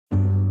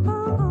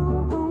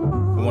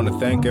want to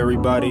thank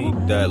everybody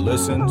that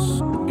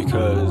listens,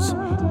 because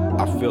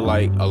I feel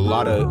like a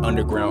lot of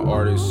underground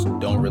artists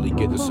don't really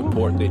get the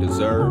support they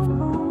deserve.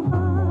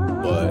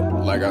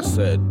 But like I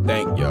said,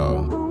 thank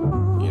y'all,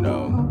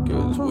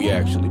 because we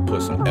actually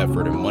put some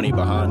effort and money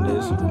behind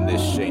this, and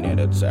this shit ain't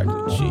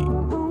exactly cheap.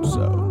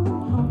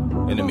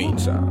 So, in the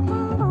meantime,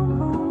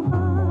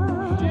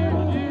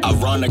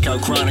 ironic how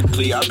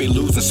chronically I be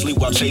losing sleep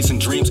while chasing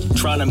dreams,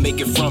 trying to make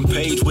it front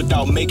page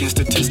without making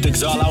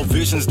statistics. All our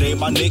visions, they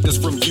my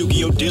niggas, from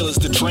Yu-Gi-Oh dealers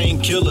to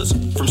train killers,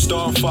 from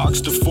Star Fox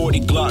to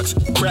 40 Glocks,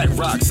 crack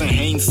rocks and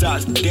Hanes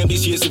socks. Damn,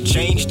 these years have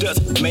changed us,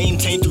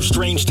 maintained through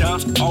strange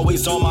times,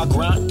 always on my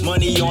grind,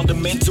 money on the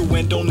mental,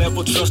 and don't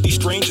ever trust these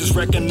strangers,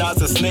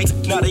 recognize as snakes.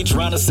 Now they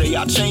trying to say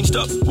I changed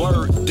up,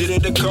 word, did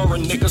it occur? A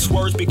nigga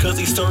swerves because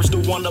he serves the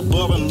one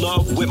above, in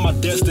love with my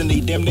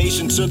destiny,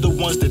 damnation to the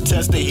ones that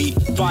test the heat,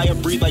 fire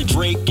breathe like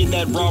Drake in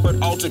that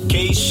Robert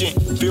altercation,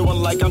 feeling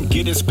like I'm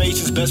getting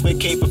spacious, best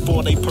vacate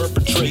before they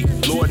perpetrate.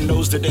 Lord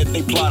knows that if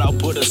they plot, I'll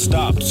put a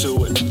stop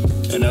to it.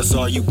 And that's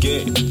all you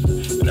get,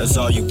 and that's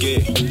all you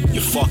get.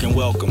 You're fucking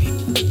welcome.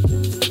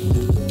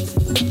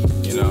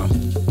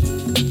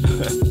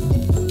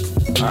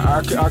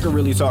 I could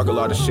really talk a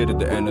lot of shit at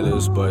the end of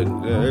this, but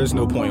there's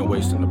no point in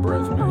wasting the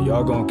breath, man.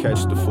 Y'all gonna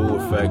catch the full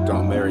effect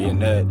on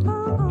Marionette.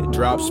 It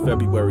drops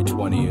February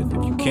 20th.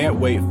 If you can't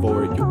wait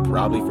for it, you'll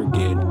probably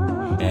forget.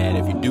 And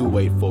if you do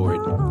wait for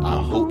it,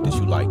 I hope that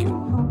you like it.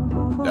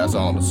 That's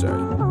all I'm gonna say.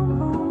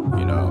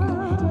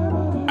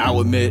 I'll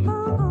admit,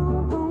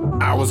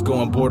 I was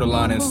going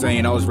borderline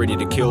insane. I was ready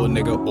to kill a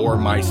nigga or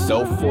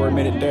myself for a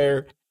minute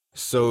there.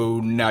 So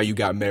now you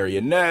got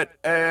Marionette,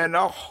 and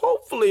I'll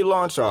hopefully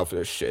launch off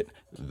this shit,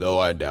 though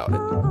I doubt it.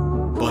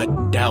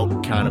 But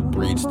doubt kind of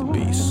breeds the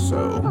beast,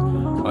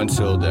 so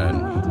until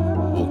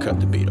then, we'll cut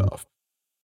the beat off.